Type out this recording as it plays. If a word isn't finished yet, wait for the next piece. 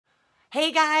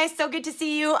Hey guys, so good to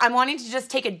see you. I'm wanting to just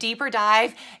take a deeper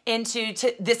dive into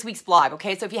this week's blog,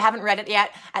 okay? So if you haven't read it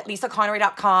yet, at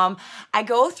lisaconroy.com, I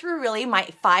go through really my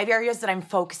 5 areas that I'm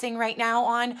focusing right now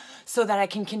on so that I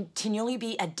can continually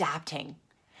be adapting.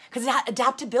 Because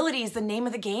adaptability is the name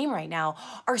of the game right now.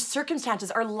 Our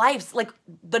circumstances, our lives, like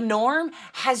the norm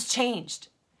has changed.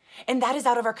 And that is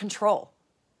out of our control.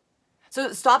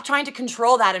 So stop trying to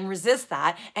control that and resist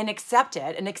that and accept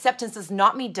it. And acceptance does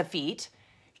not mean defeat.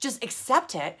 Just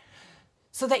accept it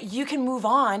so that you can move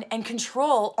on and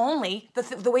control only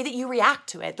the way that you react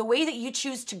to it, the way that you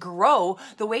choose to grow,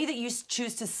 the way that you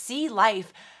choose to see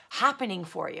life happening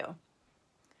for you.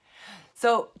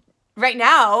 So right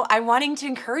now, I'm wanting to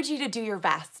encourage you to do your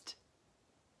best,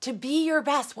 to be your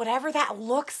best, whatever that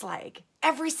looks like.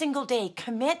 Every single day,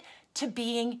 commit to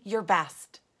being your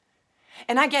best.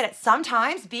 And I get it.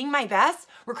 Sometimes being my best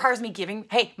requires me giving,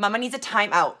 hey, mama needs a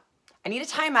timeout. I need a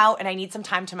timeout and I need some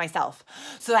time to myself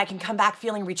so that I can come back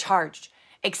feeling recharged,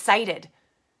 excited,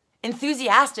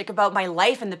 enthusiastic about my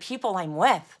life and the people I'm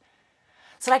with,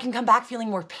 so that I can come back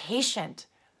feeling more patient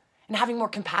and having more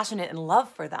compassionate and love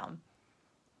for them.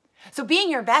 So being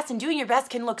your best and doing your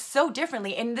best can look so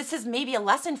differently. And this is maybe a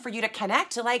lesson for you to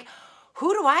connect to, like,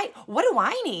 what do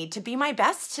I need to be my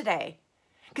best today?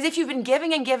 Because if you've been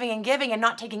giving and giving and giving and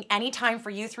not taking any time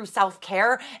for you through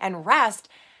self-care and rest,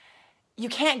 you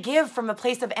can't give from a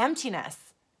place of emptiness.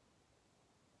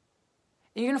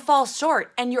 You're going to fall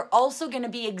short, and you're also going to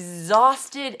be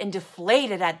exhausted and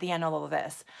deflated at the end of all of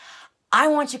this. I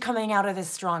want you coming out of this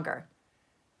stronger.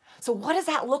 So what does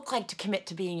that look like to commit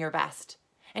to being your best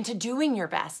and to doing your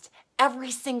best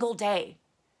every single day?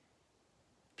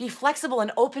 Be flexible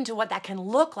and open to what that can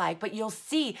look like, but you'll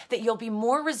see that you'll be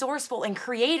more resourceful and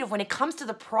creative when it comes to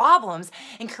the problems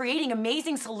and creating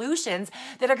amazing solutions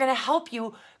that are going to help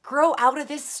you grow out of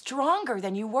this stronger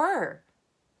than you were.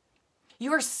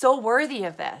 You are so worthy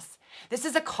of this. This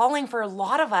is a calling for a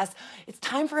lot of us. It's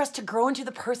time for us to grow into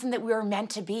the person that we are meant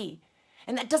to be.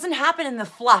 And that doesn't happen in the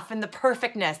fluff and the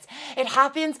perfectness. It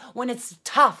happens when it's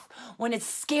tough, when it's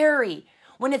scary,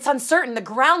 when it's uncertain, the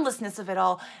groundlessness of it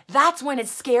all. That's when it's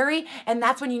scary, and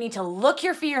that's when you need to look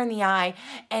your fear in the eye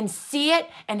and see it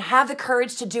and have the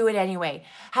courage to do it anyway.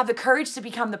 Have the courage to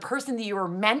become the person that you were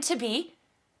meant to be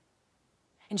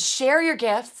and share your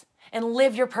gifts and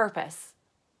live your purpose.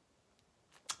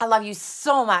 I love you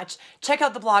so much. Check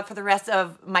out the blog for the rest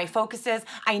of my focuses.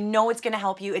 I know it's going to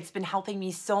help you. It's been helping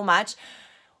me so much.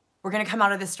 We're going to come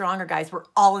out of this stronger, guys. We're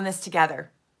all in this together.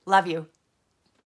 Love you.